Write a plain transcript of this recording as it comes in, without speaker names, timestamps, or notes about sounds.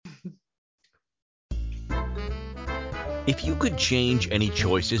If you could change any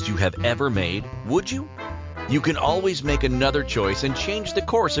choices you have ever made, would you? You can always make another choice and change the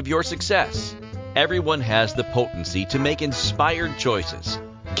course of your success. Everyone has the potency to make inspired choices.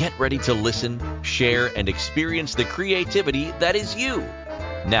 Get ready to listen, share, and experience the creativity that is you.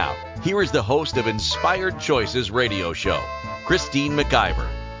 Now, here is the host of Inspired Choices radio show, Christine McIver.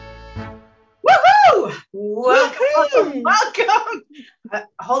 Woohoo! Welcome, Woohoo! welcome.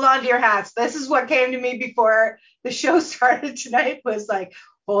 Hold on to your hats. This is what came to me before the show started tonight was like,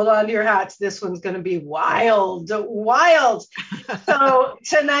 hold on to your hats. This one's going to be wild. So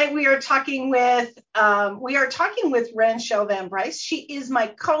tonight we are talking with Ranchelle Van Bryce. She is my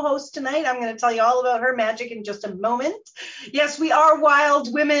co-host tonight. I'm going to tell you all about her magic in just a moment. Yes, we are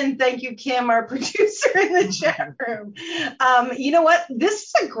wild women. Thank you, Kim, our producer in the chat room. You know what? This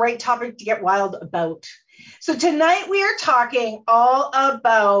is a great topic to get wild about. So tonight we are talking all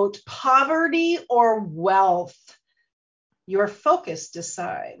about poverty or wealth. Your focus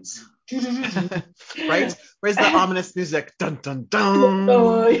decides. Right? Where's the ominous music? Dun, dun, dun.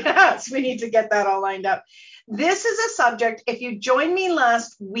 Oh, yes, we need to get that all lined up. This is a subject, if you joined me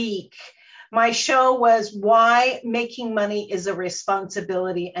last week, my show was why making money is a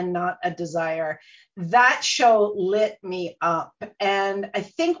responsibility and not a desire. That show lit me up. And I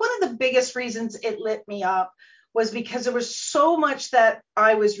think one of the biggest reasons it lit me up was because there was so much that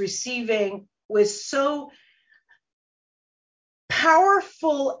I was receiving was so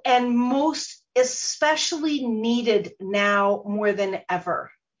powerful and most especially needed now more than ever.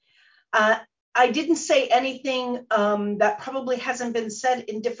 I didn't say anything that probably hasn't been said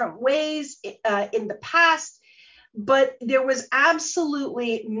in different ways in the past, but there was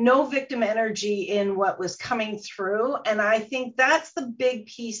absolutely no victim energy in what was coming through. And I think that's the big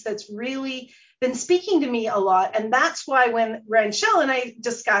piece that's really been speaking to me a lot. And that's why when Ranchelle and I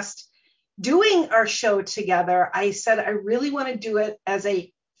discussed doing our show together, I said, I really want to do it as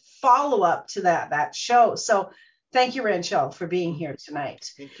a follow-up to that show. So thank you, Ranchelle, for being here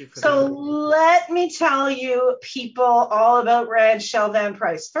tonight. Thank you for So let me tell you people all about Ranchelle Van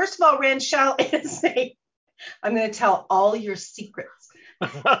Bryce. First of all, Ranchelle is I'm going to tell all your secrets.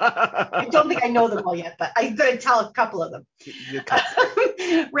 I don't think I know them all yet, but I'm going to tell a couple of them.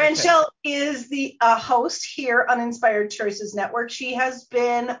 Ranchelle is the host here on Inspired Choices Network. She has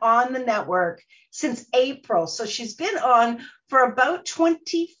been on the network since April. So she's been on for about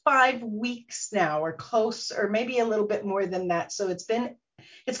 25 weeks now, or close, or maybe a little bit more than that. So it's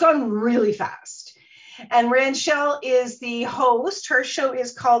gone really fast. And Ranchelle is the host. Her show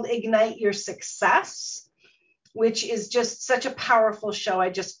is called Ignite Your Success, which is just such a powerful show.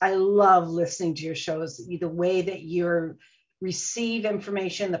 I love listening to your shows, the way that you receive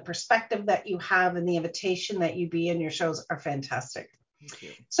information, the perspective that you have, and the invitation that you be in your shows are fantastic. Thank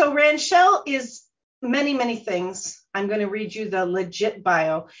you. So Ranchelle is many, many things. I'm going to read you the legit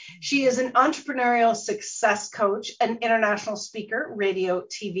bio. She is an entrepreneurial success coach, an international speaker, radio,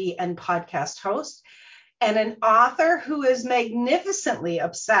 TV, and podcast host, and an author who is magnificently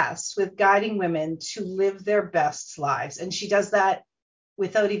obsessed with guiding women to live their best lives. And she does that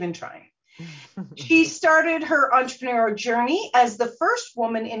without even trying. She started her entrepreneurial journey as the first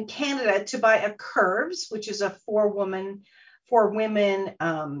woman in Canada to buy a Curves, which is a for women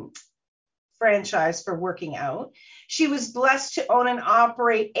franchise for working out. She was blessed to own and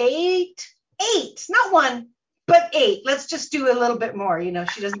operate eight, not one, but 8. Let's just do a little bit more. She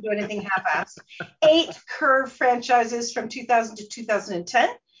doesn't do anything half-assed. 8 Curve franchises from 2000 to 2010.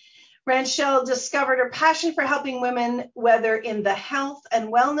 Ranchelle discovered her passion for helping women, whether in the health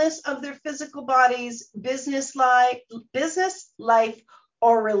and wellness of their physical bodies, business life,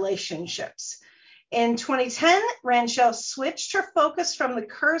 or relationships. In 2010, Ranchelle switched her focus from the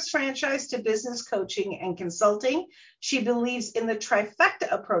Curves franchise to business coaching and consulting. She believes in the trifecta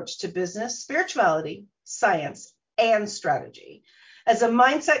approach to business, spirituality, science, and strategy. As a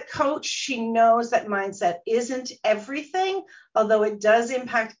mindset coach, she knows that mindset isn't everything, although it does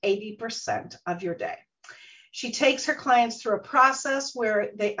impact 80% of your day. She takes her clients through a process where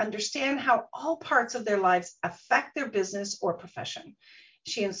they understand how all parts of their lives affect their business or profession.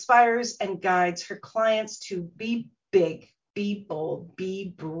 She inspires and guides her clients to be big, be bold,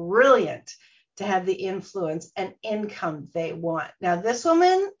 be brilliant, to have the influence and income they want. Now, this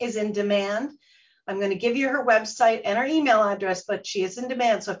woman is in demand. I'm going to give you her website and her email address, but she is in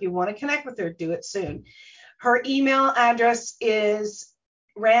demand. So if you want to connect with her, do it soon. Her email address is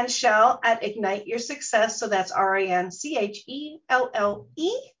Ranchelle@Ignite Your Success. So that's RANCHELLE.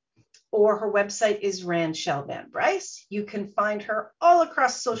 Or her website is Ranchelle Van Bryce. You can find her all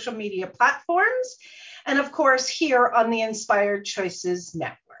across social media platforms. And of course, here on the Inspired Choices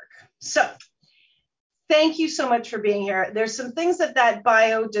Network. So thank you so much for being here. There's some things that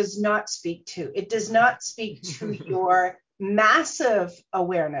bio does not speak to. It does not speak to your massive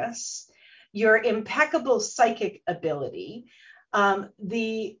awareness, your impeccable psychic ability,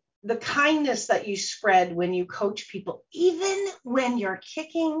 the kindness that you spread when you coach people, even when you're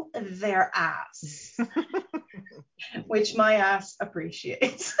kicking their ass, which my ass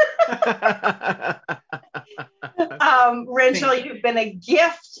appreciates. Rachel, you've been a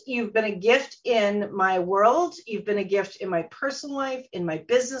gift. You've been a gift in my world. You've been a gift in my personal life, in my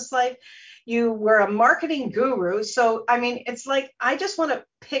business life. You were a marketing guru. So, I mean, it's like, I just want to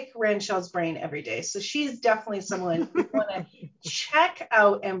pick Ranchel's brain every day. So she's definitely someone you want to check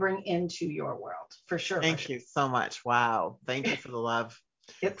out and bring into your world for sure. Thank you so much. Wow. Thank you for the love.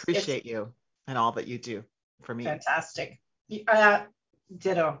 Appreciate you and all that you do for me. Fantastic.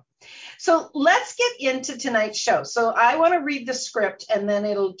 Ditto. So let's get into tonight's show. So I want to read the script and then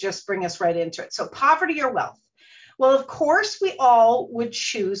it'll just bring us right into it. So poverty or wealth? Well, of course, we all would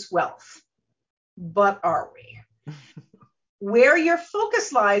choose wealth, but are we? Where your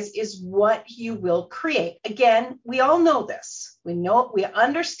focus lies is what you will create. Again, we all know this. We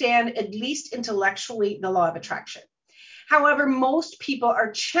understand, at least intellectually, the law of attraction. However, most people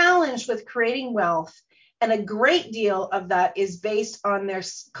are challenged with creating wealth, and a great deal of that is based on their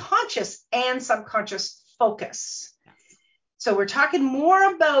conscious and subconscious focus. So we're talking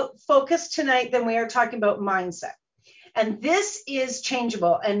more about focus tonight than we are talking about mindset. And this is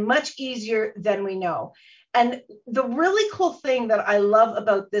changeable and much easier than we know. And the really cool thing that I love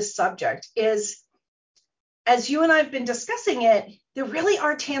about this subject is, as you and I have been discussing it, there really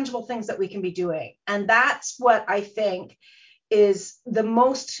are tangible things that we can be doing. And that's what I think is the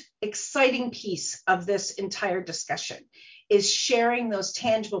most exciting piece of this entire discussion, is sharing those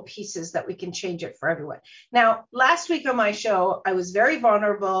tangible pieces that we can change it for everyone. Now, last week on my show, I was very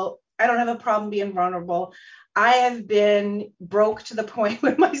vulnerable. I don't have a problem being vulnerable. I have been broke to the point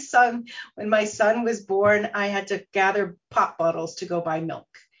when my son was born, I had to gather pop bottles to go buy milk.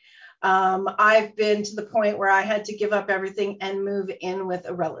 I've been to the point where I had to give up everything and move in with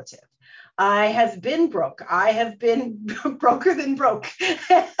a relative. I have been broke. I have been broker than broke.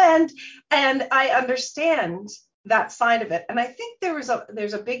 and I understand that side of it. And I think there's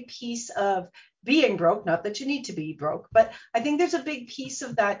a big piece of being broke, not that you need to be broke, but I think there's a big piece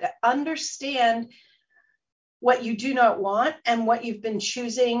of that. Understand what you do not want and what you've been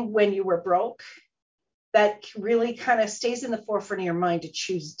choosing when you were broke, that really kind of stays in the forefront of your mind to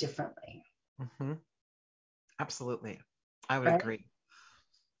choose differently. Mm-hmm. Absolutely. I would agree.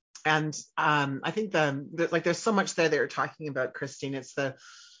 And I think there's so much there that you're talking about, Christine. So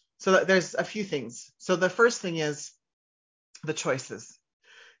there's a few things. So the first thing is the choices,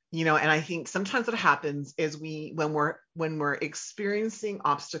 and I think sometimes what happens is when we're experiencing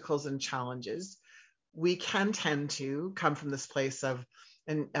obstacles and challenges, we can tend to come from this place of,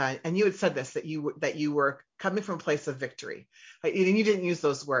 and you had said this, that you were coming from a place of victory, and you didn't use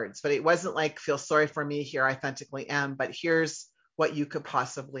those words, but it wasn't like, feel sorry for me, here I authentically am, but here's what you could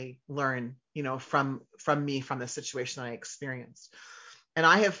possibly learn, from me, from the situation I experienced. And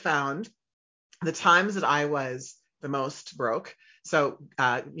I have found the times that I was the most broke. So,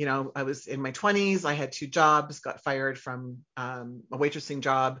 I was in my 20s. I had 2 jobs, got fired from a waitressing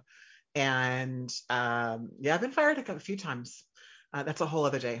job. And I've been fired a few times. That's a whole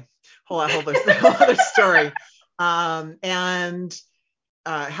other day, whole other story. And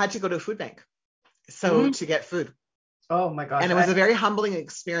had to go to a food bank. So to get food. Oh my gosh. And it was a very humbling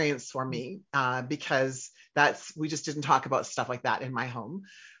experience for me because we just didn't talk about stuff like that in my home,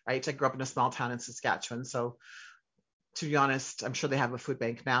 right? I grew up in a small town in Saskatchewan. So to be honest, I'm sure they have a food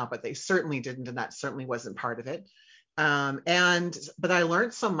bank now, but they certainly didn't. And that certainly wasn't part of it. But I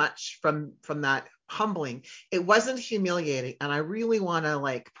learned so much from that humbling. It wasn't humiliating. And I really want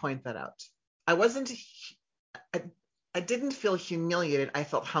to point that out. I didn't feel humiliated. I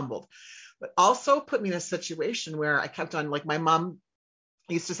felt humbled. But also put me in a situation where I kept on, my mom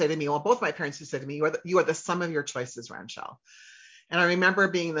used to say to me, well, both my parents used to say to me, you are the sum of your choices, Ranchelle. And I remember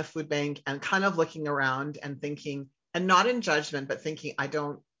being in the food bank and kind of looking around and thinking, and not in judgment, but thinking, I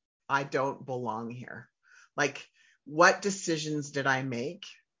don't belong here. What decisions did I make?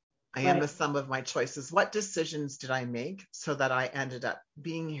 I am the sum of my choices. What decisions did I make so that I ended up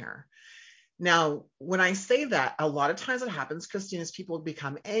being here? Now, when I say that, a lot of times what happens, Christine, is people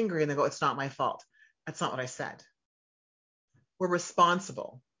become angry and they go, it's not my fault. That's not what I said. We're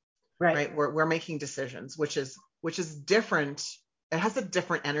responsible, right? We're making decisions, which is different. It has a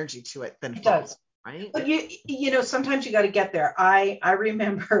different energy to it than fault, does. Right? But sometimes you got to get there. I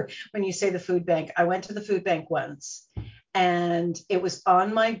remember when you say the food bank, I went to the food bank once and it was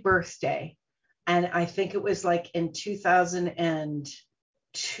on my birthday. And I think it was like in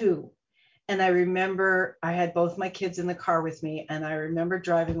 2002. And I remember I had both my kids in the car with me, and I remember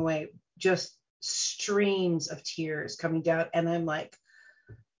driving away, just streams of tears coming down. And I'm like,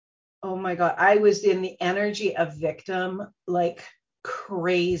 oh my God, I was in the energy of victim like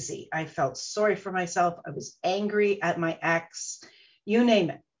crazy. I felt sorry for myself. I was angry at my ex, you name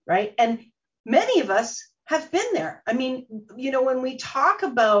it, right? And many of us have been there. I mean, when we talk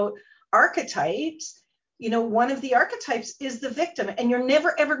about archetypes, one of the archetypes is the victim, and you're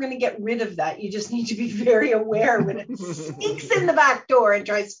never ever going to get rid of that. You just need to be very aware when it sneaks in the back door and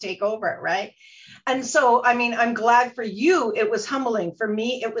tries to take over, right? And so, I mean, I'm glad for you. It was humbling. For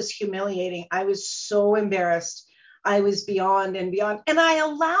me, it was humiliating. I was so embarrassed. I was beyond and beyond. And I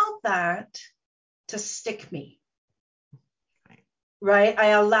allowed that to stick me. Right. I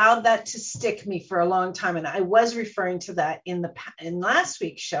allowed that to stick me for a long time. And I was referring to that in last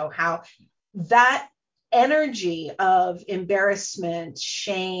week's show, how that energy of embarrassment,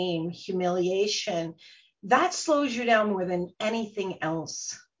 shame, humiliation, that slows you down more than anything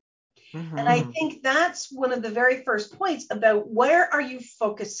else. Mm-hmm. And I think that's one of the very first points about where are you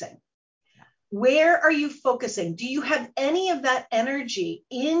focusing? Where are you focusing? Do you have any of that energy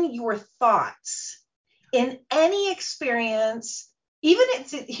in your thoughts, in any experience? Even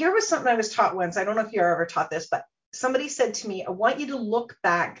here was something I was taught once. I don't know if you're ever taught this, but somebody said to me, I want you to look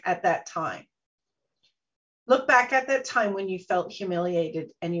back at that time. Look back at that time when you felt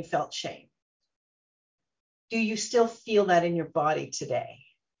humiliated and you felt shame. Do you still feel that in your body today?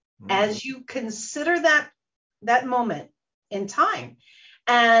 As you consider that moment in time.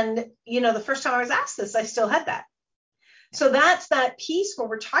 And, the first time I was asked this, I still had that. So that's that piece where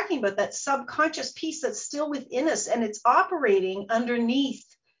we're talking about that subconscious piece that's still within us, and it's operating underneath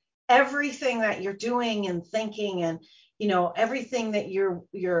everything that you're doing and thinking, and, everything that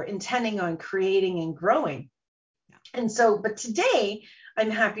you're intending on creating and growing. And so, but today I'm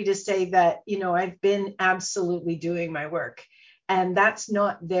happy to say that, I've been absolutely doing my work. And that's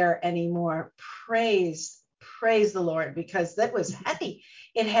not there anymore. Praise the Lord, because that was heavy.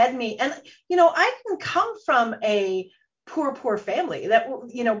 It had me. And, I didn't come from a poor family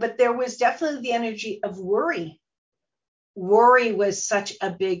but there was definitely the energy of worry. Worry was such a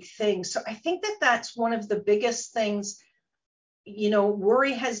big thing. So I think that that's one of the biggest things.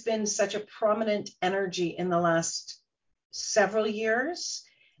 Worry has been such a prominent energy in the last several years.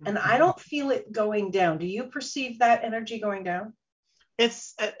 And I don't feel it going down. Do you perceive that energy going down? It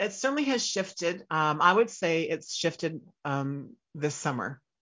certainly has shifted. I would say it's shifted this summer,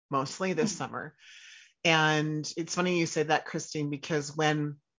 mostly this summer. And it's funny you say that, Christine, because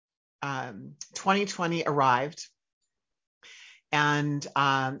when 2020 arrived, and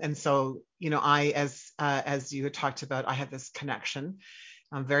so I, as you had talked about, I had this connection.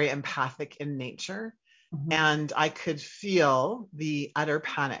 I'm very empathic in nature, and I could feel the utter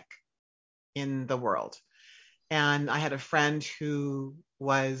panic in the world. And I had a friend who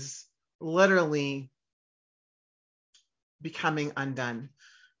was literally becoming undone.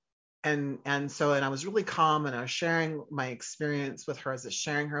 And I was really calm, and I was sharing my experience with her, as I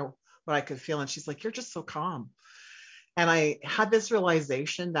sharing her what I could feel. And she's like, "You're just so calm." And I had this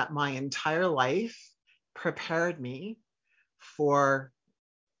realization that my entire life prepared me for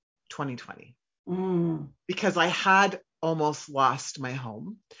 2020 because I had almost lost my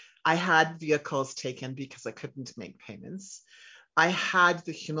home. I had vehicles taken because I couldn't make payments. I had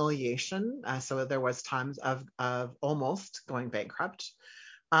the humiliation. So there was times of almost going bankrupt.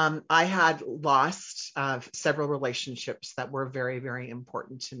 I had lost several relationships that were very, very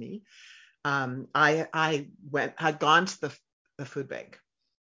important to me. I had gone to the food bank.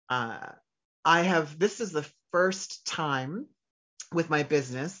 This is the first time with my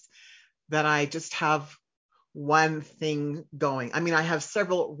business that I just have one thing going. I mean, I have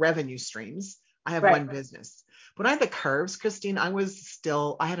several revenue streams. I have one business. When I had the curves, Christine, I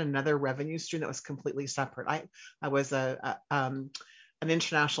had another revenue stream that was completely separate. I was an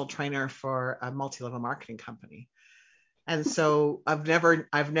international trainer for a multi-level marketing company. And so I've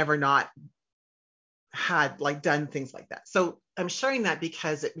never not had done things like that. So I'm sharing that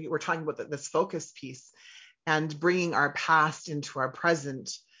because we're talking about this focus piece and bringing our past into our present.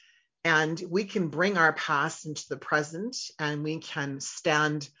 And we can bring our past into the present, and we can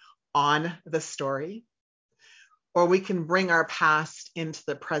stand on the story, or we can bring our past into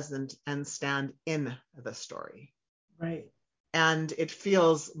the present and stand in the story. Right. And it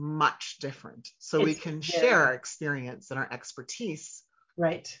feels much different. So we can share our experience and our expertise.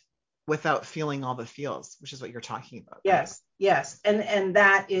 Right. Without feeling all the feels, which is what you're talking about. Yes. Right? Yes. And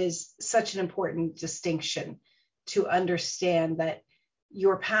that is such an important distinction to understand, that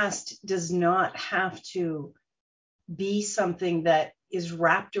your past does not have to be something that is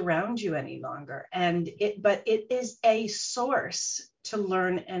wrapped around you any longer. But it is a source to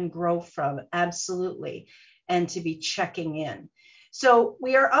learn and grow from, absolutely, and to be checking in. So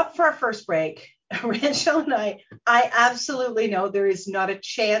we are up for our first break. Rachel and I absolutely know there is not a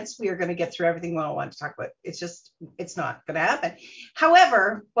chance we are going to get through everything we all want to talk about. It's not going to happen.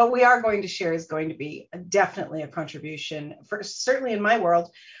 However, what we are going to share is going to be definitely a contribution, for certainly in my world,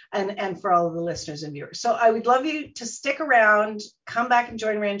 and for all of the listeners and viewers. So I would love you to stick around, come back and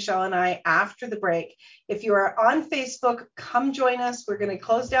join Rachel and I after the break. If you are on Facebook, come join us. We're going to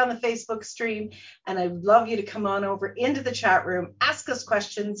close down the Facebook stream, and I would love you to come on over into the chat room, ask us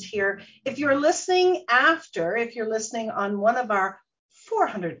questions here. If you're listening on one of our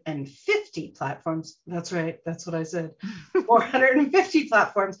 450 platforms, that's right, that's what I said, 450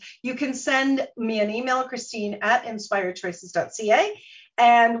 platforms, you can send me an email, Christine@inspiredchoices.ca,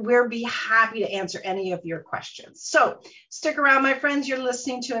 and we'll be happy to answer any of your questions. So stick around, my friends. You're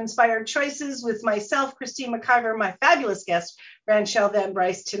listening to Inspired Choices with myself, Christine McIver, my fabulous guest, Rachel Van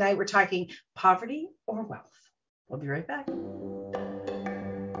Bryce. Tonight we're talking poverty or wealth. We'll be right back.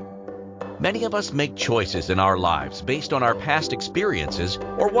 Many of us make choices in our lives based on our past experiences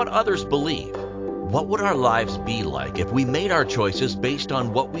or what others believe. What would our lives be like if we made our choices based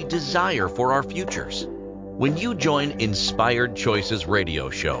on what we desire for our futures? When you join Inspired Choices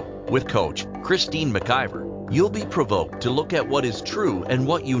Radio Show with Coach Christine McIver, you'll be provoked to look at what is true and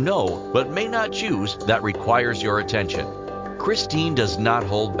what you know but may not choose that requires your attention. Christine does not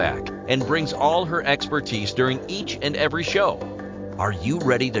hold back and brings all her expertise during each and every show. Are you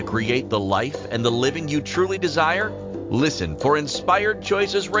ready to create the life and the living you truly desire? Listen for Inspired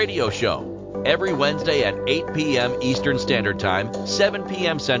Choices Radio Show every Wednesday at 8 p.m. Eastern Standard Time, 7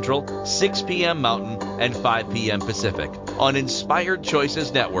 p.m. Central, 6 p.m. Mountain, and 5 p.m. Pacific on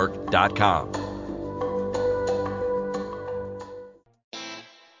InspiredChoicesNetwork.com.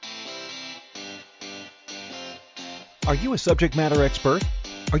 Are you a subject matter expert?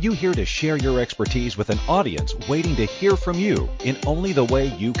 Are you here to share your expertise with an audience waiting to hear from you in only the way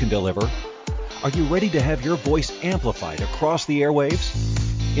you can deliver? Are you ready to have your voice amplified across the airwaves?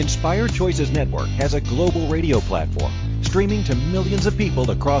 Inspired Choices Network has a global radio platform streaming to millions of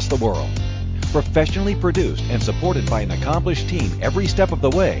people across the world. Professionally produced and supported by an accomplished team every step of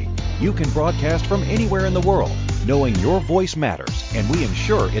the way, you can broadcast from anywhere in the world, knowing your voice matters, and we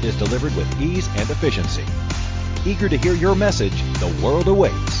ensure it is delivered with ease and efficiency. Eager to hear your message, the world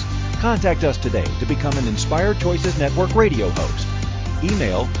awaits. Contact us today to become an Inspired Choices Network radio host.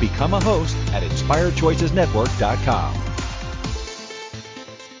 Email becomeahost@inspiredchoicesnetwork.com.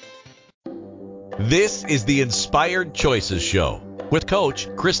 This is the Inspired Choices Show with Coach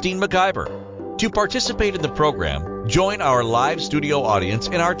Christine McIver. To participate in the program, join our live studio audience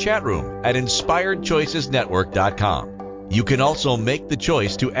in our chat room at InspiredChoicesNetwork.com. You can also make the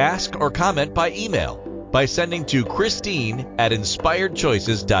choice to ask or comment by email by sending to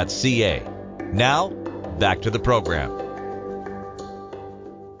Christine@InspiredChoices.ca. Now, back to the program.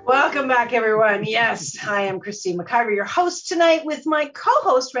 Welcome back, everyone. Yes, I am Christine McIver, your host tonight with my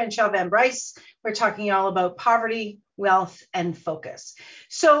co-host, Rachel Van Bryce. We're talking all about poverty, wealth, and focus.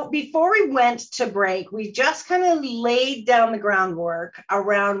 So before we went to break, we just kind of laid down the groundwork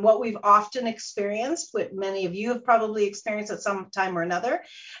around what we've often experienced, what many of you have probably experienced at some time or another.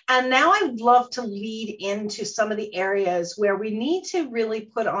 And now I would love to lead into some of the areas where we need to really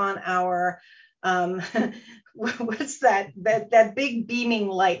put on our what's that big beaming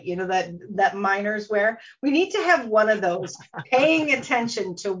light, that miners wear. We need to have one of those, paying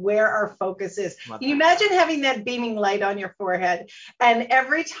attention to where our focus is. Can you imagine having that beaming light on your forehead, and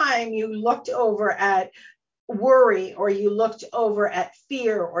every time you looked over at worry, or you looked over at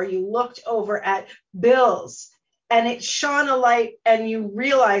fear, or you looked over at bills, and it shone a light and you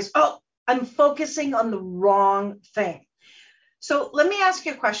realize, oh, I'm focusing on the wrong thing. So let me ask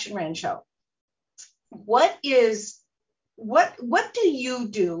you a question, Rancho. What do you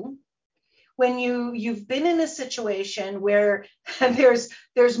do when you've been in a situation where there's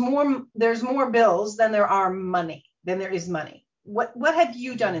more bills than there is money? What have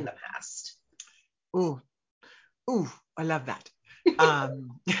you done in the past? Ooh, I love that.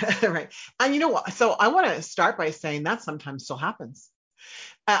 Right. And you know what? So I want to start by saying that sometimes still happens.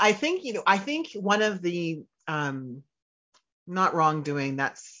 I think one of the not wrongdoing,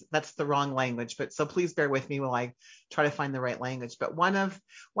 that's the wrong language, but so please bear with me while I try to find the right language. But one of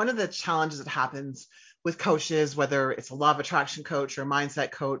the challenges that happens with coaches, whether it's a law of attraction coach or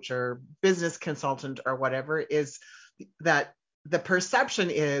mindset coach or business consultant or whatever, is that the perception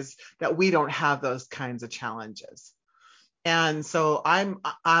is that we don't have those kinds of challenges. And so I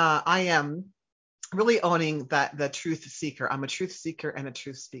am really owning that the truth seeker. I'm a truth seeker and a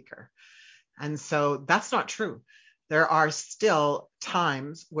truth speaker. And so that's not true. There are still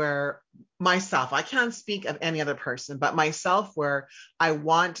times where myself, I can't speak of any other person, but myself, where I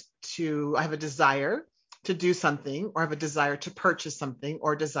have a desire to do something, or have a desire to purchase something,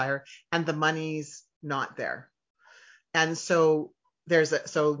 and the money's not there. And so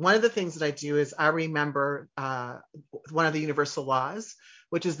so one of the things that I do is I remember one of the universal laws,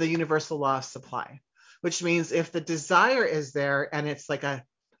 which is the universal law of supply, which means if the desire is there, and it's like a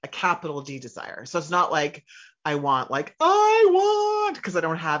capital D desire. So it's not like I want, because I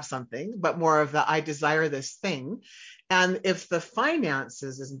don't have something, but more of the I desire this thing. And if the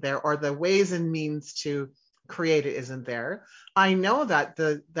finances isn't there, or the ways and means to create it isn't there, I know that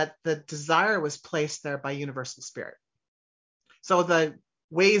the desire was placed there by universal spirit. So the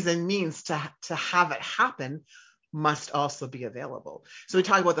ways and means to have it happen must also be available. So we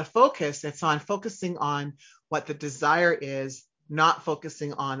talk about the focus. It's on focusing on what the desire is, not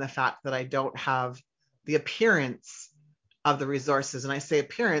focusing on the fact that I don't have the appearance of the resources. And I say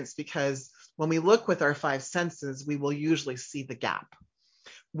appearance because when we look with our five senses, we will usually see the gap.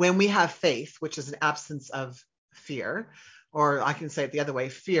 When we have faith, which is an absence of fear, or I can say it the other way,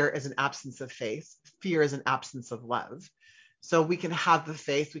 fear is an absence of faith. Fear is an absence of love. So we can have the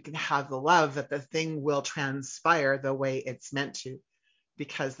faith, we can have the love that the thing will transpire the way it's meant to,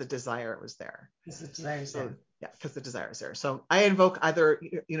 because the desire was there. Because the desire is there. Yeah, because the desire is there. So I invoke other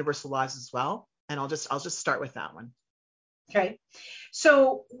universal laws as well, and I'll just start with that one. Okay.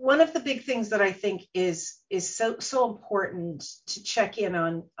 So one of the big things that I think is so important to check in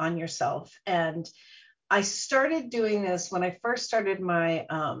on yourself, and I started doing this when I first started my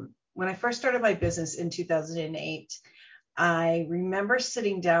business in 2008. I remember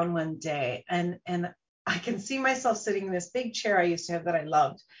sitting down one day, and I can see myself sitting in this big chair I used to have that I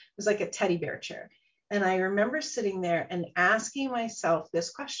loved. It was like a teddy bear chair. And I remember sitting there and asking myself this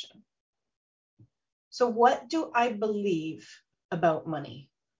question. So what do I believe about money?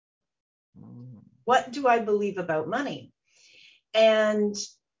 What do I believe about money? And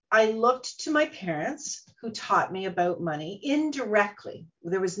I looked to my parents, who taught me about money indirectly.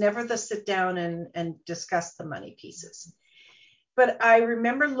 There was never the sit down and discuss the money pieces. But I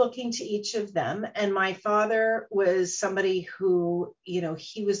remember looking to each of them, and my father was somebody who,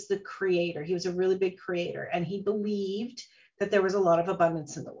 he was the creator. He was a really big creator, and he believed that there was a lot of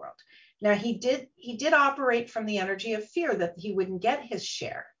abundance in the world. Now, he did operate from the energy of fear that he wouldn't get his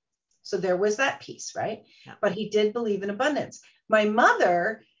share. So there was that piece, right? Yeah. But he did believe in abundance. My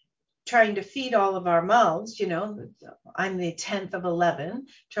mother, trying to feed all of our mouths, I'm the 10th of 11,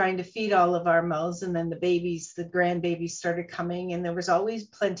 trying to feed all of our mouths. And then the grandbabies started coming, and there was always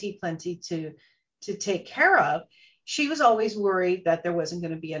plenty to take care of. She was always worried that there wasn't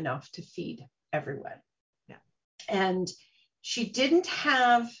going to be enough to feed everyone. Yeah. And she didn't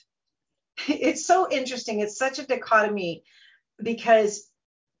have, it's so interesting. It's such a dichotomy, because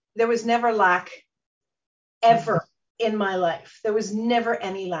there was never lack ever in my life. There was never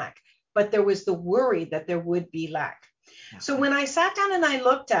any lack. But there was the worry that there would be lack. Yeah. So when I sat down and I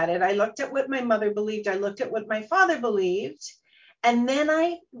looked at it, I looked at what my mother believed, I looked at what my father believed, and then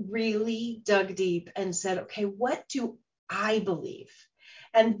I really dug deep and said, okay, what do I believe?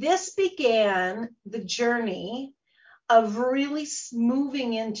 And this began the journey of really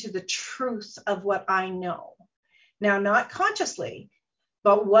moving into the truth of what I know. Now, not consciously,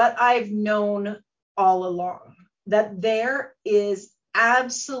 but what I've known all along, that there is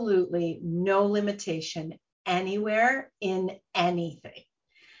absolutely no limitation anywhere in anything.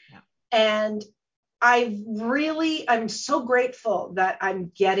 Yeah. And I'm so grateful that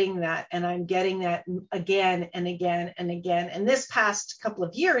I'm getting that, and I'm getting that again and again and again. And this past couple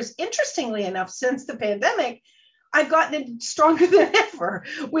of years, interestingly enough, since the pandemic, I've gotten it stronger than ever,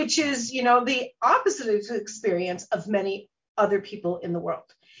 which is, the opposite of the experience of many other people in the world.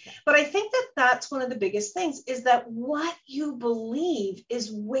 But I think that that's one of the biggest things, is that what you believe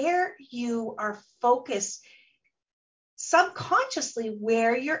is where you are focused subconsciously,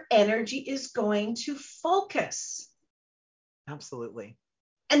 where your energy is going to focus. Absolutely.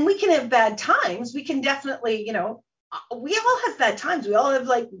 And we can have bad times. We can definitely, we all have bad times. We all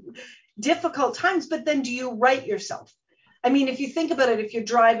have difficult times, but then do you right yourself? I mean, if you think about it, if you're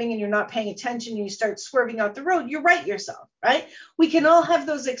driving and you're not paying attention and you start swerving out the road, you right yourself, right? We can all have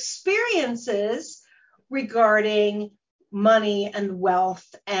those experiences regarding money and wealth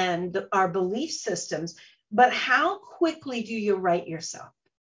and our belief systems, but how quickly do you right yourself?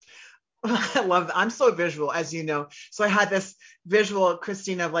 I love that. I'm so visual, as you know. So I had this visual,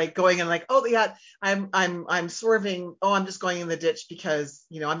 Christine, of like going and like, oh yeah, I'm swerving. Oh, I'm just going in the ditch because,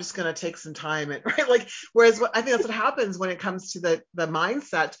 I'm just going to take some time. And right. Like, whereas I think that's what happens when it comes to the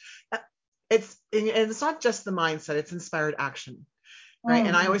mindset. And it's not just the mindset, it's inspired action. Right.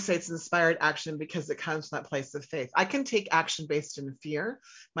 And I always say it's inspired action because it comes from that place of faith. I can take action based in fear.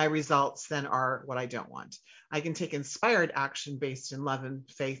 My results then are what I don't want. I can take inspired action based in love and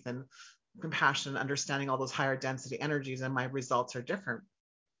faith and compassion, understanding all those higher density energies, and my results are different.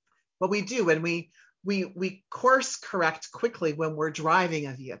 What we do when we course correct quickly when we're driving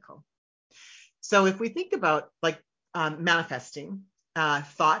a vehicle. So if we think about like manifesting,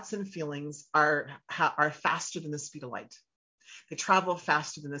 thoughts and feelings are faster than the speed of light. They travel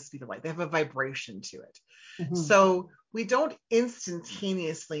faster than the speed of light. They have a vibration to it. Mm-hmm. So we don't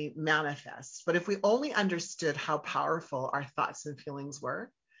instantaneously manifest, but if we only understood how powerful our thoughts and feelings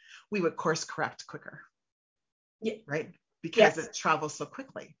were, we would course correct quicker. Yeah. Right? Because it travels so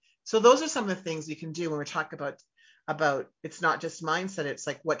quickly. So those are some of the things we can do when we talk about it's not just mindset. It's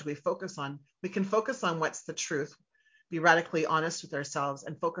like, what do we focus on? We can focus on what's the truth, be radically honest with ourselves,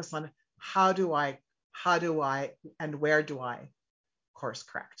 and focus on how do I, and where do I course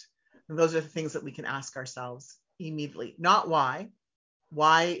correct? And those are the things that we can ask ourselves immediately, not why.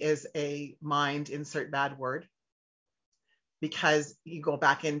 Why is a mind insert bad word, because you go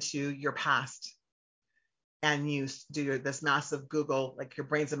back into your past and you do this massive Google, like your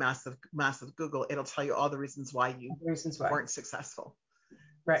brain's a massive Google. It'll tell you all the reasons why you weren't successul.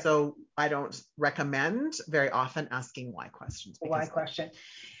 Right. So I don't recommend very often asking why questions. Why question.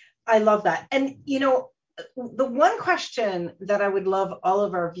 I love that. And, the one question that I would love all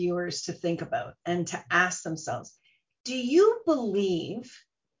of our viewers to think about and to ask themselves, do you believe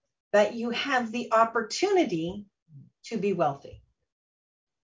that you have the opportunity to be wealthy?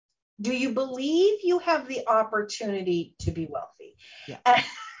 Do you believe you have the opportunity to be wealthy? Yeah.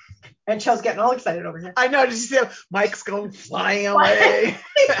 And Chel's getting all excited over here. I know. Did you see Mike's going flying away?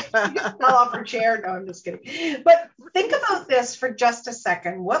 She just fell off her chair. No, I'm just kidding. But think about this for just a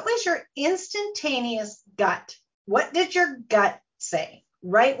second. What was your instantaneous gut? What did your gut say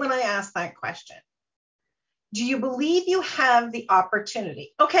right when I asked that question? Do you believe you have the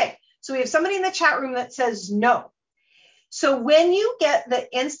opportunity? Okay, so we have somebody in the chat room that says no. So when you get the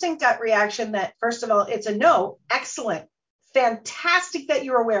instant gut reaction that, first of all, it's a no, excellent. Fantastic that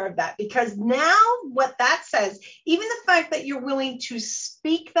you're aware of that, because now what that says, even the fact that you're willing to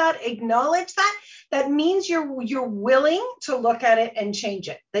speak that, acknowledge that, that means you're willing to look at it and change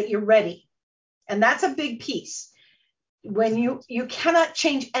it, that you're ready. And that's a big piece. When you cannot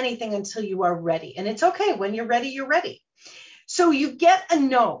change anything until you are ready. And it's okay. When you're ready, you're ready. So you get a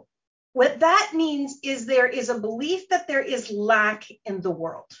no. What that means is there is a belief that there is lack in the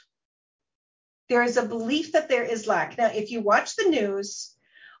world. There is a belief that there is lack. Now, if you watch the news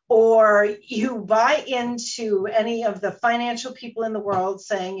or you buy into any of the financial people in the world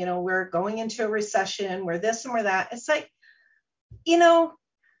saying, we're going into a recession, we're this and we're that, it's like,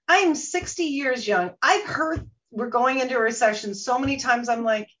 I'm 60 years young. I've heard we're going into a recession so many times. I'm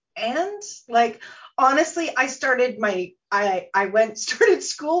like, and like, honestly, I started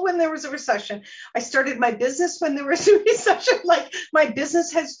school when there was a recession. I started my business when there was a recession. Like, my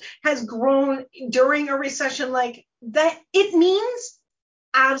business has grown during a recession. Like, that, it means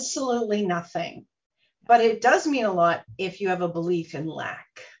absolutely nothing, but it does mean a lot if you have a belief in lack.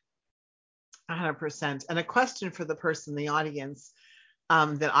 100%. And a question for the person in the audience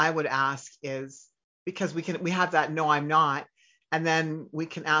that I would ask is, because we have that no, I'm not. And then we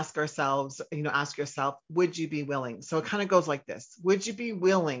can ask ourselves, ask yourself, would you be willing? So it kind of goes like this. Would you be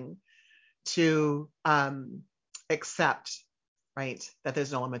willing to accept, right, that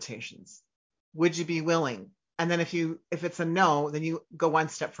there's no limitations? Would you be willing? And then if it's a no, then you go one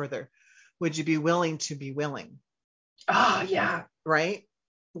step further. Would you be willing to be willing? Oh, yeah. Right?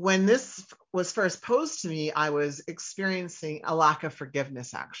 When this was first posed to me, I was experiencing a lack of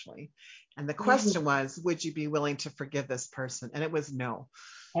forgiveness, actually. And the question was, would you be willing to forgive this person? And it was no.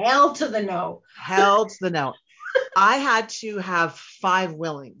 Hell to the no. Hell to the no. I had to have 5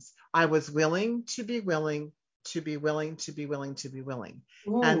 willings. I was willing to be willing, to be willing, to be willing, to be willing.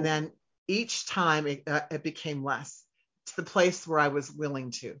 Ooh. And then each time it became less, to the place where I was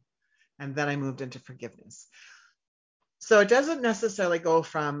willing to. And then I moved into forgiveness. So it doesn't necessarily go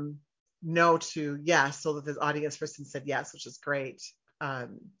from no to yes, so that the audience person said yes, which is great.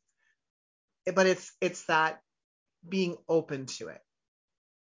 But it's that being open to it.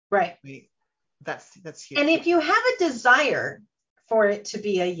 Right. That's huge. And if you have a desire for it to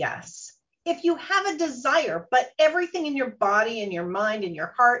be a yes, if you have a desire, but everything in your body and your mind and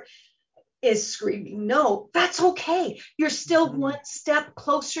your heart, is screaming no, that's okay. You're still Mhm. one step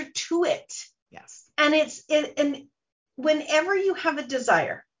closer to it. Yes. And and whenever you have a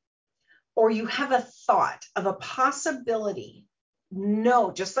desire or you have a thought of a possibility,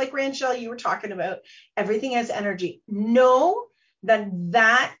 know, just like Ranchelle, you were talking about, everything has energy. Know that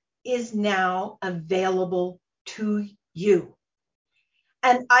that is now available to you.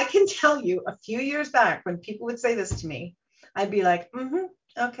 And I can tell you, a few years back, when people would say this to me, I'd be like,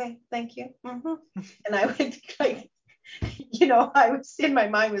 okay, thank you. And I would like, I was in my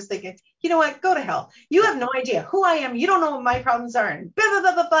mind was thinking, you know what, go to hell. You have no idea who I am. You don't know what my problems are, and blah, blah,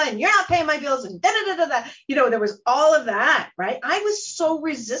 blah, blah, blah, and you're not paying my bills, and da, da, da, da, da. There was all of that, right? I was so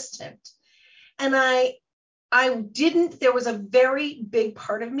resistant. And there was a very big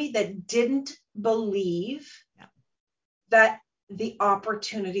part of me that didn't believe that the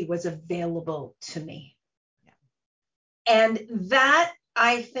opportunity was available to me. And that,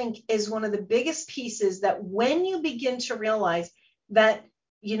 I think, is one of the biggest pieces, that when you begin to realize that,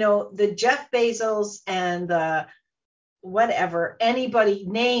 the Jeff Bezos and the whatever, anybody,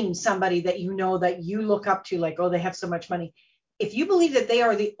 name somebody that that you look up to, like, oh, they have so much money. If you believe that they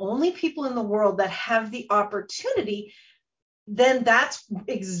are the only people in the world that have the opportunity, then that's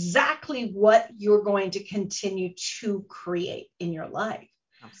exactly what you're going to continue to create in your life.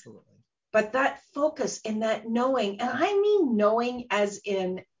 Absolutely. But that focus and that knowing, and I mean knowing as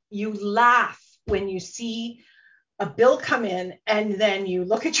in you laugh when you see a bill come in, and then you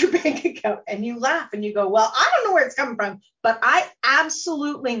look at your bank account and you laugh and you go, well, I don't know where it's coming from, but I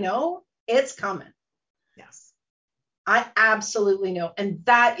absolutely know it's coming. Yes. I absolutely know. And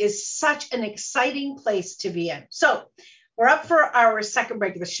that is such an exciting place to be in. So we're up for our second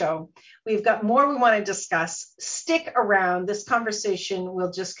break of the show. We've got more we want to discuss. Stick around. This conversation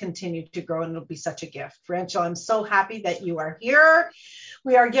will just continue to grow, and it'll be such a gift. Ranchelle, I'm so happy that you are here.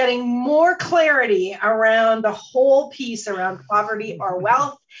 We are getting more clarity around the whole piece around poverty or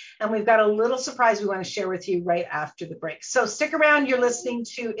wealth. And we've got a little surprise we want to share with you right after the break. So stick around. You're listening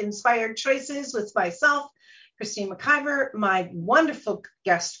to Inspired Choices with myself, Christine McIver, my wonderful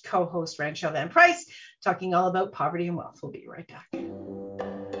guest co-host, Ranchelle Van Price, talking all about poverty and wealth. We'll be right back.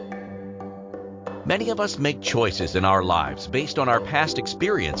 Many of us make choices in our lives based on our past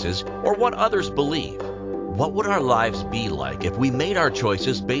experiences or what others believe. What would our lives be like if we made our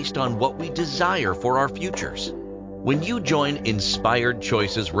choices based on what we desire for our futures? When you join Inspired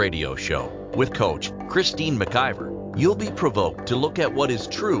Choices radio show with Coach Christine McIver, you'll be provoked to look at what is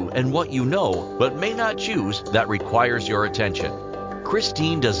true and what you know but may not choose that requires your attention.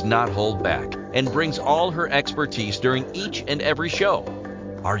 Christine does not hold back and brings all her expertise during each and every show.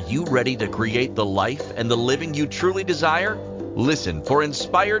 Are you ready to create the life and the living you truly desire? Listen for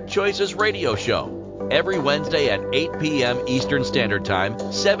Inspired Choices radio show every Wednesday at 8 p.m. Eastern Standard Time,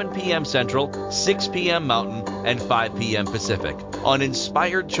 7 p.m. Central, 6 p.m. Mountain, and 5 p.m. Pacific on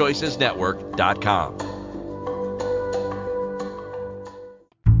InspiredChoicesNetwork.com.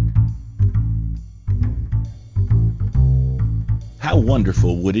 How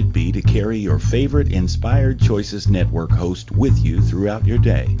wonderful would it be to carry your favorite Inspired Choices Network host with you throughout your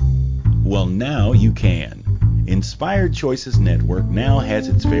day? Well, now you can. Inspired Choices Network now has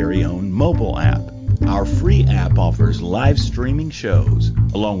its very own mobile app. Our free app offers live streaming shows,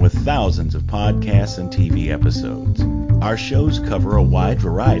 along with thousands of podcasts and TV episodes. Our shows cover a wide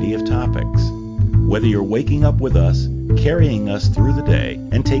variety of topics. Whether you're waking up with us, carrying us through the day,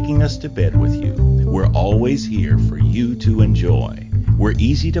 and taking us to bed with you, we're always here for you to enjoy. We're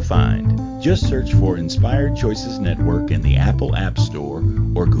easy to find. Just search for Inspired Choices Network in the Apple App Store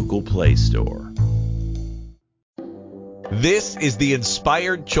or Google Play Store. This is the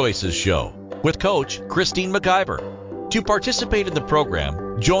Inspired Choices Show with Coach Christine McIver. To participate in the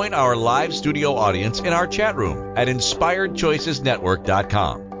program, join our live studio audience in our chat room at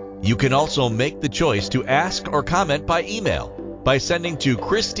InspiredChoicesNetwork.com. You can also make the choice to ask or comment by email by sending to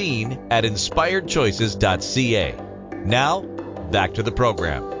Christine@InspiredChoices.ca. Now, back to the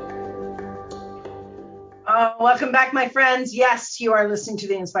program. Welcome back, my friends. Yes, you are listening to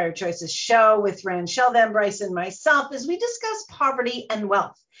the Inspired Choices show with Ranchelle Van Bryce and myself as we discuss poverty and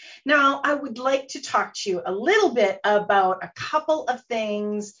wealth. Now, I would like to talk to you a little bit about a couple of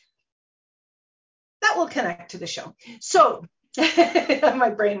things that will connect to the show. So, my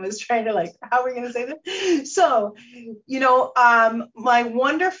brain was trying to how are we going to say this? So, my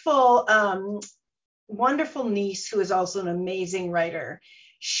wonderful niece, who is also an amazing writer,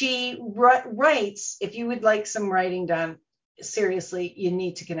 she writes. If you would like some writing done, seriously, you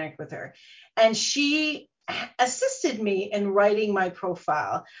need to connect with her. And she assisted me in writing my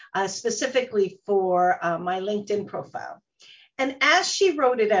profile, specifically for my LinkedIn profile. And as she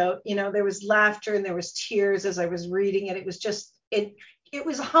wrote it out, there was laughter and there was tears as I was reading it. It was just, it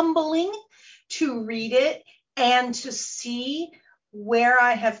was humbling to read it and to see where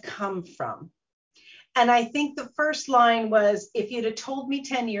I have come from. And I think the first line was, if you'd have told me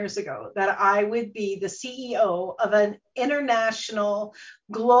 10 years ago that I would be the CEO of an international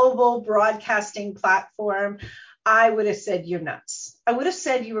global broadcasting platform, I would have said, you're nuts. I would have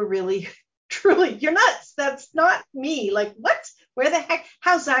said you were really, truly, you're nuts. That's not me. Like, what? Where the heck?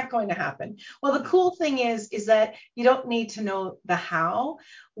 How's that going to happen? Well, the cool thing is that you don't need to know the how.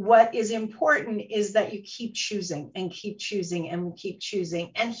 What is important is that you keep choosing and keep choosing and keep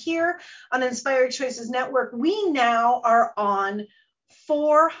choosing. And here on Inspired Choices Network, we now are on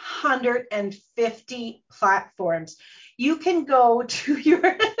 450 platforms. You can go to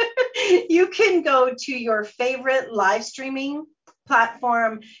your favorite live streaming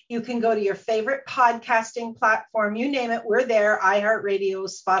platform. You can go to your favorite podcasting platform. You name it, we're there. iHeartRadio,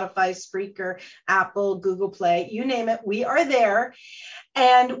 Spotify, Spreaker, Apple, Google Play, you name it, we are there.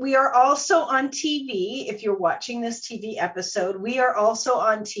 And we are also on TV. If you're watching this TV episode, we are also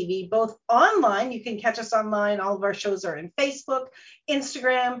on TV, both online. You can catch us online. All of our shows are in Facebook,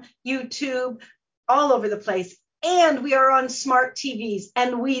 Instagram, YouTube, all over the place. And we are on smart TVs.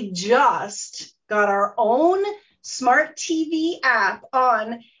 And we just got our own smart TV app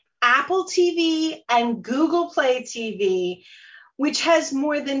on Apple TV and Google Play TV, which has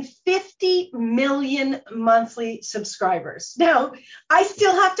more than 50 million monthly subscribers. Now, I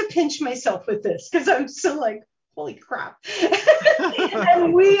still have to pinch myself with this because I'm still like, holy crap.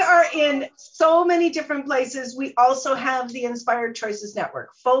 And we are in so many different places. We also have the Inspired Choices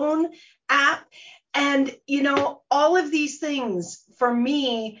Network phone app. And, all of these things for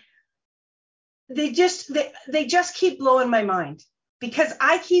me, they just keep blowing my mind because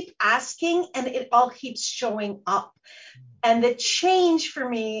I keep asking and it all keeps showing up. And the change for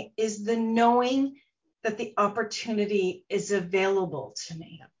me is the knowing that the opportunity is available to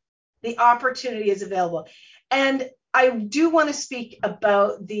me. The opportunity is available. And I do want to speak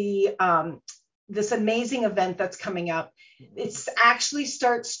about this amazing event that's coming up. It actually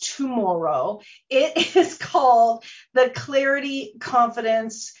starts tomorrow. It is called the Clarity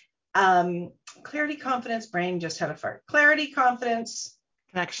Confidence Brain just had a fart. Clarity Confidence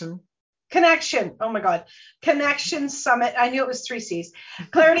Connection. Oh my God. Connection Summit. I knew it was 3 C's.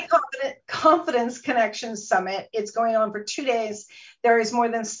 Clarity Confidence Connection Summit. It's going on for 2 days. There is more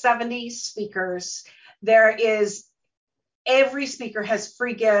than 70 speakers. Every speaker has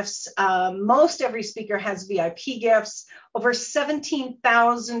free gifts. Most every speaker has VIP gifts. Over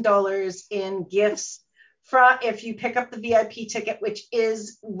 $17,000 in gifts if you pick up the VIP ticket, which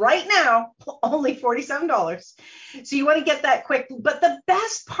is right now only $47. So you want to get that quick. But the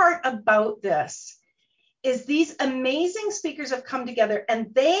best part about this is these amazing speakers have come together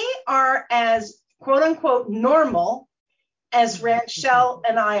and they are as quote unquote normal as Ranchelle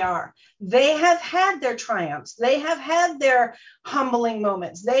and I are. They have had their triumphs. They have had their humbling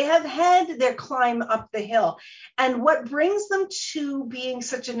moments. They have had their climb up the hill. And what brings them to being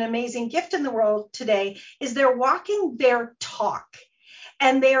such an amazing gift in the world today is they're walking their talk.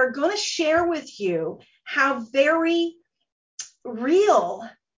 And they are going to share with you how very real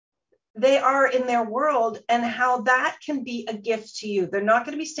they are in their world and how that can be a gift to you. They're not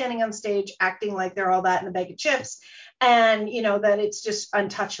going to be standing on stage acting like they're all that in a bag of chips and that it's just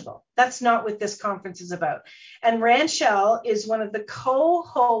untouchable. That's not what this conference is about. And Ranchelle is one of the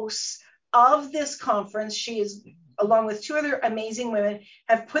co-hosts of this conference. She is, along with 2 other amazing women,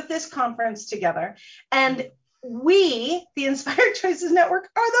 have put this conference together. And we, the Inspired Choices Network,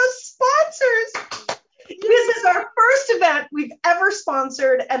 are the sponsors. This is our first event we've ever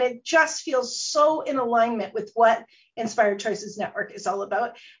sponsored, and it just feels so in alignment with what Inspired Choices Network is all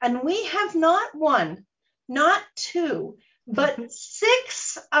about. And we have not 1, not 2, but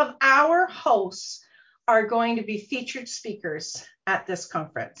 6 of our hosts are going to be featured speakers at this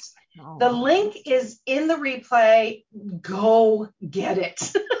conference. Oh. The link is in the replay. Go get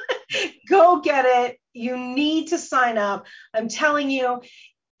it. Go get it. You need to sign up. I'm telling you,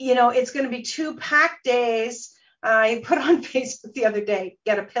 it's going to be 2 packed days. I put on Facebook the other day,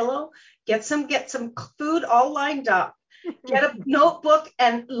 get a pillow, get some food all lined up, get a notebook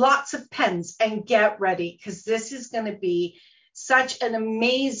and lots of pens and get ready because this is going to be such an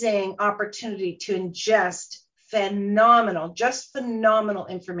amazing opportunity to ingest phenomenal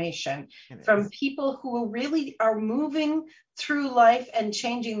information from people who really are moving through life and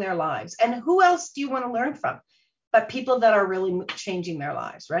changing their lives. And who else do you want to learn from? But people that are really changing their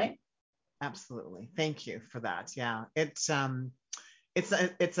lives, right? Absolutely. Thank you for that. Yeah. I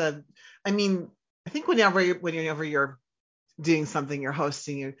think whenever you're doing something, you're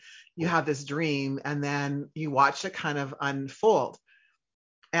hosting, you have this dream, and then you watch it kind of unfold.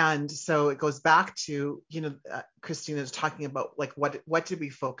 And so it goes back to, Christina is talking about like, what did we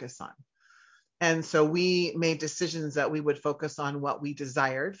focus on? And so we made decisions that we would focus on what we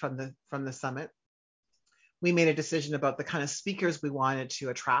desired from the summit. We made a decision about the kind of speakers we wanted to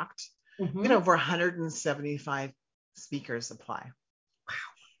attract. Mm-hmm. Over 175 speakers apply. Wow.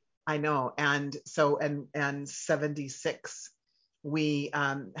 I know. And so, and 76 we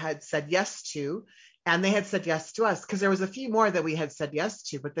had said yes to, and they had said yes to us, because there was a few more that we had said yes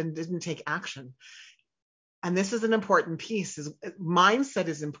to, but then didn't take action. And this is an important piece. Is mindset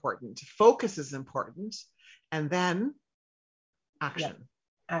is important, focus is important, and then action. Yep.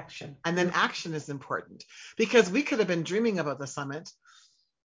 Action. And then action is important, because we could have been dreaming about the summit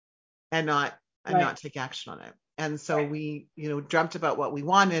and not take action on it. And so we, dreamt about what we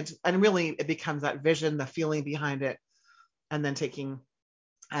wanted, and really it becomes that vision, the feeling behind it, and then taking.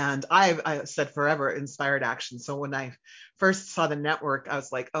 And I said forever inspired action. So when I first saw the network, I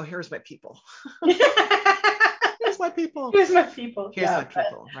was like, oh, here's my people. Here's my people. Here's my people. Here's my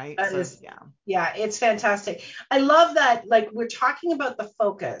people, right? That so, is, yeah, it's fantastic. I love that. Like, we're talking about the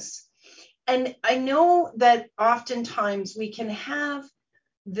focus. And I know that oftentimes we can have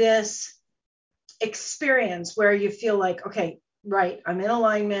this experience where you feel like, okay, right, I'm in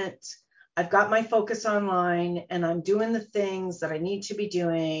alignment. I've got my focus online and I'm doing the things that I need to be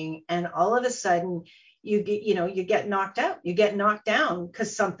doing. And all of a sudden you get knocked out, you get knocked down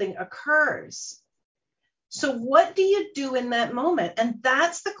because something occurs. So what do you do in that moment? And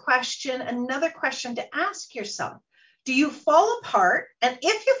that's the question, another question to ask yourself. Do you fall apart? And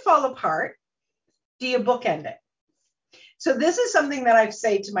if you fall apart, do you bookend it? So this is something that I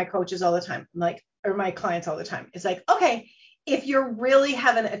say to my coaches all the time, or my clients all the time. It's like, okay, if you're really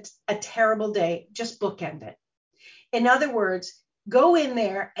having a terrible day, just bookend it. In other words, go in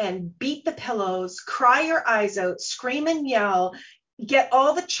there and beat the pillows, cry your eyes out, scream and yell, get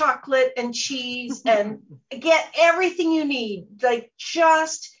all the chocolate and cheese and get everything you need. Like,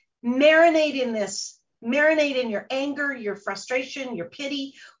 just marinate in this, marinate in your anger, your frustration, your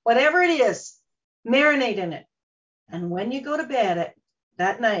pity, whatever it is, marinate in it. And when you go to bed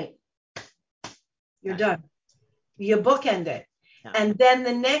that night, you're done. You bookend it. Yeah. And then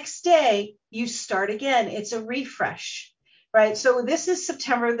the next day you start again. It's a refresh, right? So this is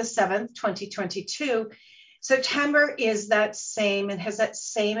September the 7th, 2022. September is that same and has that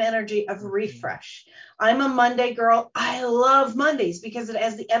same energy of refresh. I'm a Monday girl. I love Mondays because it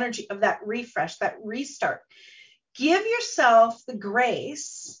has the energy of that refresh, that restart. Give yourself the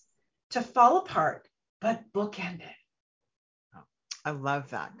grace to fall apart, but bookend it. I love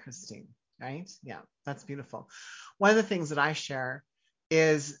that, Christine. Right? Yeah, that's beautiful. One of the things that I share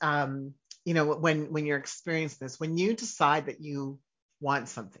is, when you're experiencing this, when you decide that you want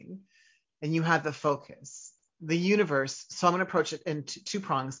something and you have the focus, the universe, so I'm going to approach it in two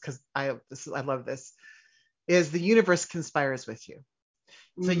prongs, because I love this, is the universe conspires with you.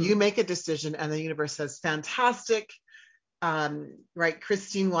 So you make a decision and the universe says, fantastic, right?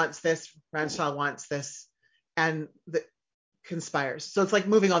 Christine wants this, Ranchal wants this, and the conspires. So it's like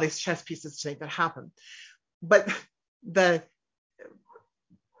moving all these chess pieces to make that happen. But the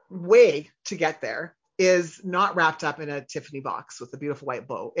way to get there is not wrapped up in a Tiffany box with a beautiful white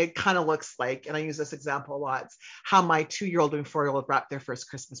bow. It kind of looks like, and I use this example a lot, it's how my 2-year-old and 4-year-old wrapped their first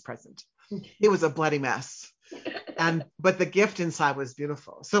Christmas present. It was a bloody mess. But the gift inside was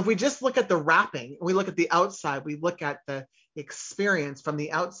beautiful. So if we just look at the wrapping, we look at the outside, we look at the experience from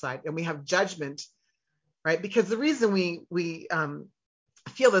the outside, and we have judgment, right? Because the reason we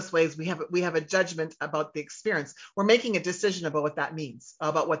feel this way is we have a judgment about the experience. We're making a decision about what that means,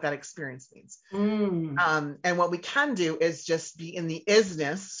 about what that experience means. And what we can do is just be in the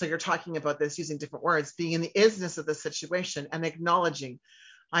isness. So you're talking about this using different words, being in the isness of the situation and acknowledging,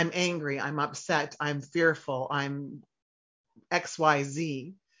 I'm angry, I'm upset, I'm fearful, I'm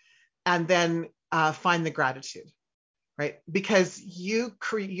XYZ, and then find the gratitude, right? Because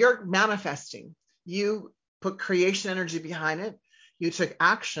you're manifesting. You put creation energy behind it. You took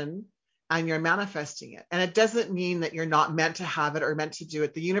action and you're manifesting it. And it doesn't mean that you're not meant to have it or meant to do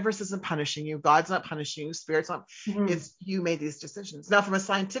it. The universe isn't punishing you. God's not punishing you. Spirit's not. It's you made these decisions. Now, from a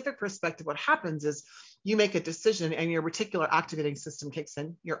scientific perspective, what happens is you make a decision and your reticular activating system kicks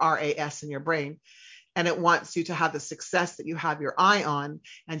in, your RAS in your brain, and it wants you to have the success that you have your eye on,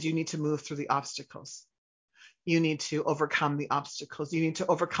 and you need to move through the obstacles. You need to overcome the obstacles. You need to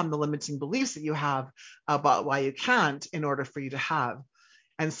overcome the limiting beliefs that you have about why you can't in order for you to have.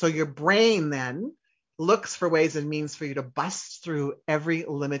 And so your brain then looks for ways and means for you to bust through every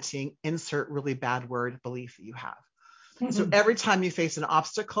limiting, insert really bad word, belief that you have. So every time you face an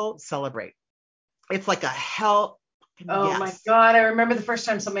obstacle, celebrate. It's like a hell. Oh yes. my God. I remember the first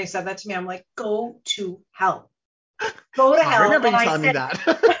time somebody said that to me. I'm like, go to hell. Go to hell. I remember And you telling me that.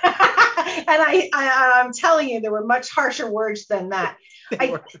 and I'm telling you, there were much harsher words than that.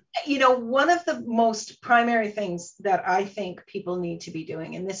 One of the most primary things that I think people need to be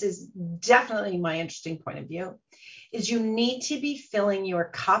doing, and this is definitely my interesting point of view, is you need to be filling your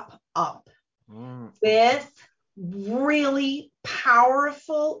cup up with really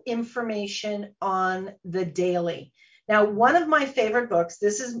powerful information on the daily. Now, one of my favorite books,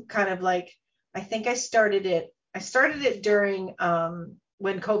 this is kind of like, I think I started it during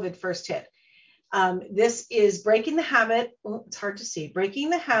when COVID first hit. This is Breaking the Habit. Oh, it's hard to see. Breaking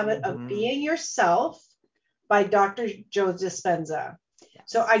the Habit of Being Yourself by Dr. Joe Dispenza. Yes.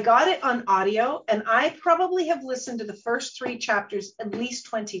 So I got it on audio, and I probably have listened to the first 3 chapters at least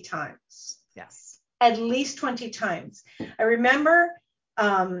 20 times. Yes. At least 20 times. I remember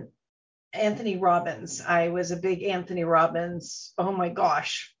Anthony Robbins. I was a big Anthony Robbins. Oh my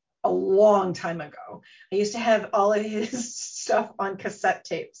gosh. A long time ago. I used to have all of his stuff on cassette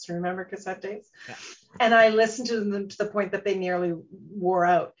tapes. Remember cassette tapes? Yeah. And I listened to them to the point that they nearly wore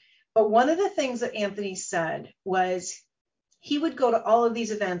out. But one of the things that Anthony said was he would go to all of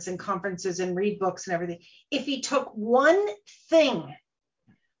these events and conferences and read books and everything. If he took one thing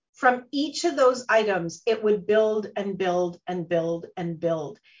from each of those items, it would build and build and build and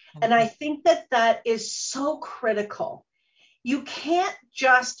build. And I think that is so critical. You can't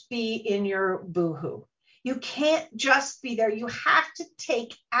just be in your boohoo. You can't just be there. You have to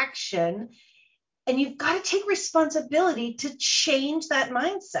take action, and you've got to take responsibility to change that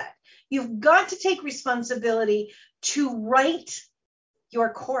mindset. You've got to take responsibility to write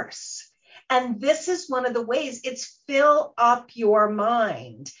your course. And this is one of the ways. It's fill up your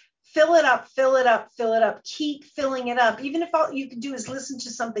mind. Fill it up, fill it up, fill it up. Keep filling it up. Even if all you can do is listen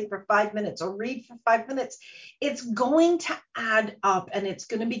to something for 5 minutes or read for 5 minutes, it's going to add up, and it's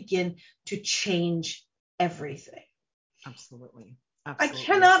going to begin to change everything. Absolutely. I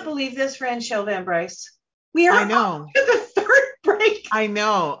cannot believe this, Ranchelle Van Bryce. We are I know. to the third break. I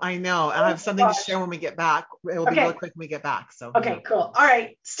know. And I have something to share when we get back. It will be real quick when we get back. So okay, cool. All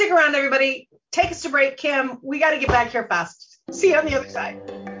right. Stick around, everybody. Take us to break, Kim. We got to get back here fast. See you on the other side.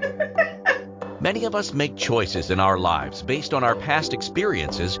 Many of us make choices in our lives based on our past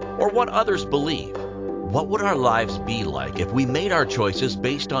experiences or what others believe. What would our lives be like if we made our choices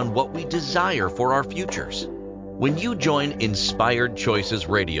based on what we desire for our futures? When you join Inspired Choices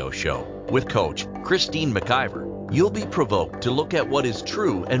Radio Show with Coach Christine McIver, you'll be provoked to look at what is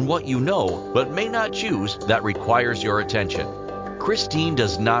true and what you know but may not choose that requires your attention. Christine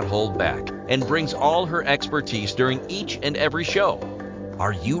does not hold back and brings all her expertise during each and every show.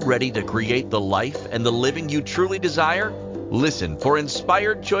 Are you ready to create the life and the living you truly desire? Listen for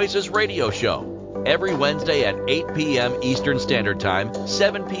Inspired Choices Radio Show every Wednesday at 8 p.m. Eastern Standard Time,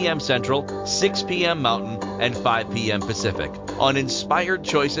 7 p.m. Central, 6 p.m. Mountain, and 5 p.m. Pacific on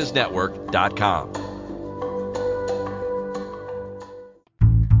InspiredChoicesNetwork.com.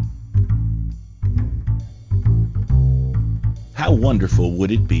 How wonderful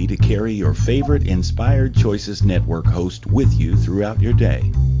would it be to carry your favorite Inspired Choices Network host with you throughout your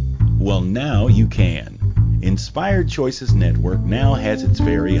day? Well, now you can. Inspired Choices Network now has its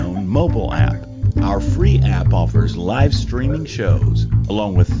very own mobile app. Our free app offers live streaming shows,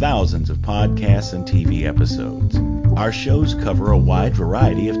 along with thousands of podcasts and TV episodes. Our shows cover a wide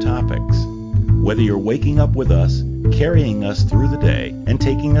variety of topics. Whether you're waking up with us, carrying us through the day, and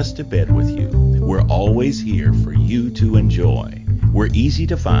taking us to bed with you, we're always here for you to enjoy. We're easy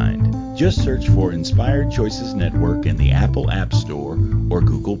to find. Just search for Inspired Choices Network in the Apple App Store or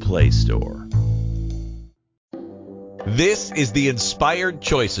Google Play Store. This is the Inspired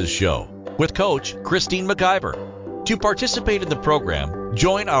Choices Show with Coach Christine McIver. To participate in the program,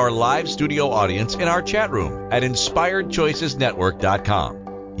 join our live studio audience in our chat room at InspiredChoicesNetwork.com.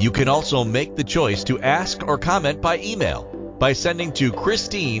 You can also make the choice to ask or comment by email by sending to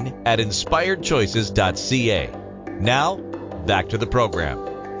Christine@InspiredChoices.ca. Now, back to the program.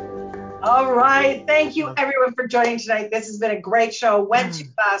 All right. Thank you, everyone, for joining tonight. This has been a great show. Went too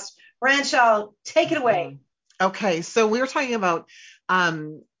fast. Ranchelle, take it away. Okay. So we were talking about how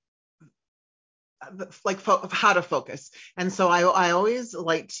to focus. And so I always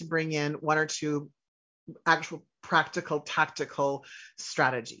like to bring in 1 or 2 actual practical, tactical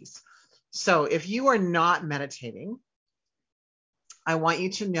strategies. So if you are not meditating, I want you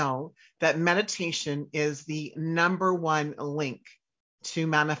to know that meditation is the #1 link to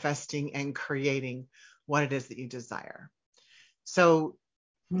manifesting and creating what it is that you desire. So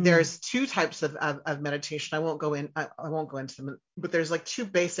There's two types of meditation. I won't go into them, but there's like two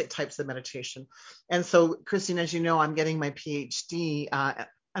basic types of meditation. And so, Christine, as you know, I'm getting my PhD,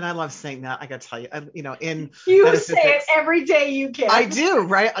 and I love saying that. I got to tell you, in you metaphysics. say it every day you can. I do,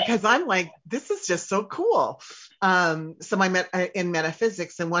 right? Because I'm like, this is just so cool. So in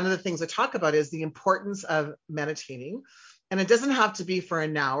metaphysics, and one of the things I talk about is the importance of meditating. And it doesn't have to be for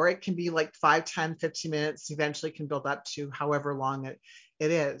an hour. It can be like 5, 10, 15 minutes. Eventually can build up to however long it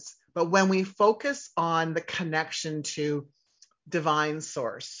is. But when we focus on the connection to divine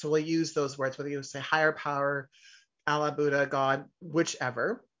source, so we'll use those words, whether you say higher power, Allah, Buddha, God,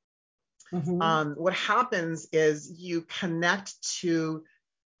 whichever. What happens is you connect to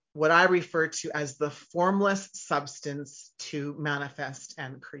what I refer to as the formless substance to manifest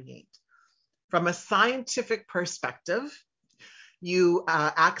and create. From a scientific perspective, you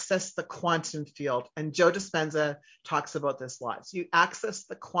access the quantum field. And Joe Dispenza talks about this a lot. So you access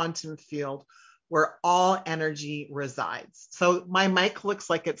the quantum field where all energy resides. So my mic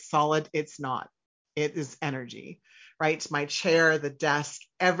looks like it's solid. It's not. It is energy, right? My chair, the desk,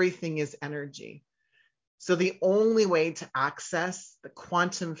 everything is energy. So the only way to access the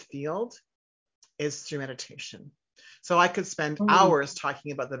quantum field is through meditation. So I could spend hours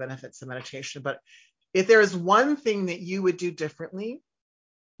talking about the benefits of meditation, but if there is one thing that you would do differently,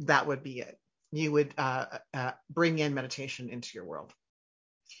 that would be it. You would bring in meditation into your world.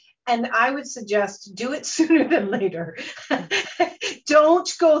 And I would suggest do it sooner than later.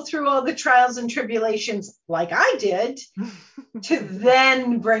 Don't go through all the trials and tribulations like I did to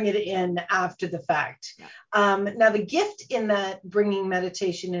then bring it in after the fact. Now, the gift in that bringing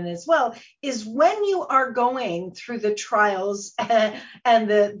meditation in as well is when you are going through the trials and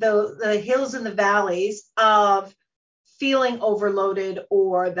the hills and the valleys of feeling overloaded,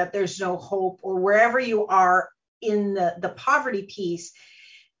 or that there's no hope, or wherever you are in the poverty piece.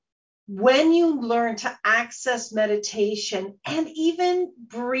 When you learn to access meditation and even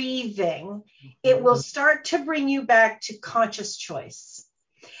breathing, it will start to bring you back to conscious choice.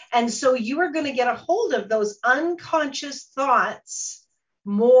 And so you are going to get a hold of those unconscious thoughts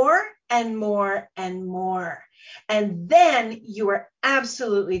more and more and more. And then you are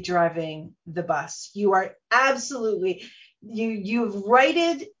absolutely driving the bus. You are absolutely, you've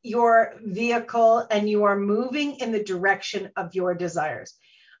righted your vehicle and you are moving in the direction of your desires.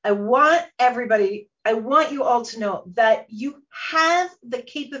 I want you all to know that you have the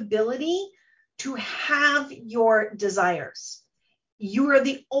capability to have your desires. You are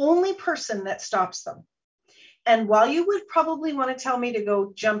the only person that stops them. And while you would probably want to tell me to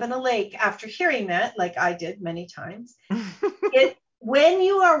go jump in a lake after hearing that, like I did many times, when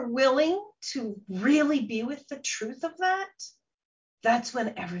you are willing to really be with the truth of that, that's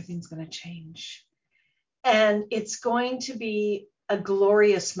when everything's going to change. And it's going to be a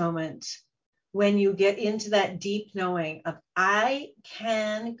glorious moment when you get into that deep knowing of I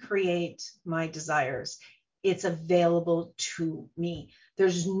can create my desires. It's available to me.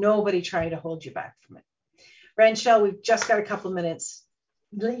 There's nobody trying to hold you back from it. Ranchelle, we've just got a couple of minutes.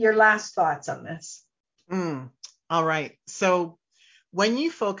 Your last thoughts on this. All right. So when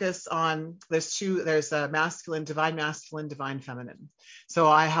you focus on, there's a masculine, divine feminine. So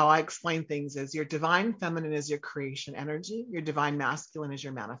how I explain things is your divine feminine is your creation energy. Your divine masculine is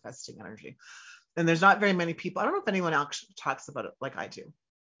your manifesting energy. And there's not very many people. I don't know if anyone actually talks about it like I do.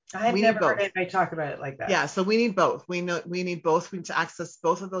 I've never heard anybody talk about it like that. Yeah, so we need both. We need both. We need to access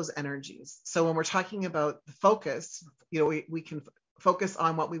both of those energies. So when we're talking about the focus, we can focus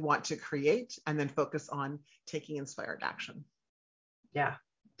on what we want to create and then focus on taking inspired action. Yeah,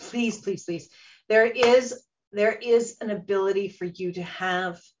 please, please, please. There is an ability for you to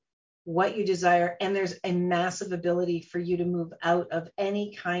have what you desire, and there's a massive ability for you to move out of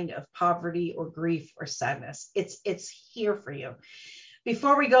any kind of poverty or grief or sadness. It's here for you.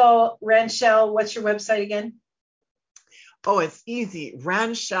 Before we go, Ranchelle, what's your website again? Oh, it's easy.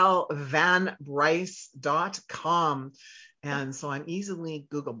 RanchelleVanBryce.com. And so I'm easily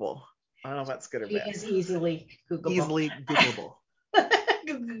Googleable. I don't know if that's good or bad. It is easily Googleable. Easily Googleable.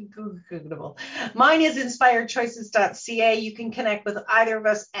 Googleable. Mine is inspiredchoices.ca. You can connect with either of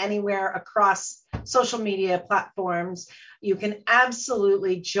us anywhere across social media platforms. You can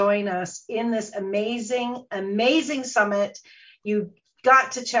absolutely join us in this amazing, amazing summit. You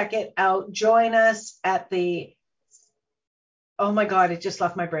got to check it out. Join us at the, oh my God, it just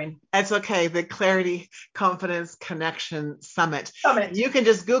left my brain. It's okay. The Clarity, Confidence, Connection Summit. You can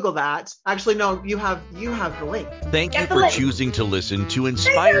just Google that. Actually, no, you have the link. Thank you for choosing to listen to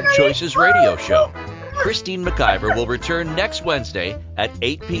Inspired Choices Radio Show. Christine McIver will return next Wednesday at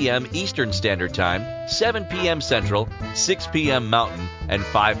 8 p.m. Eastern Standard Time, 7 p.m. Central, 6 p.m. Mountain, and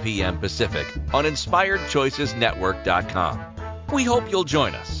 5 p.m. Pacific on InspiredChoicesNetwork.com. We hope you'll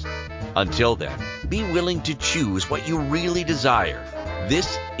join us. Until then, be willing to choose what you really desire.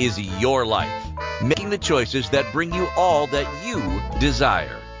 This is your life, making the choices that bring you all that you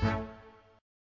desire.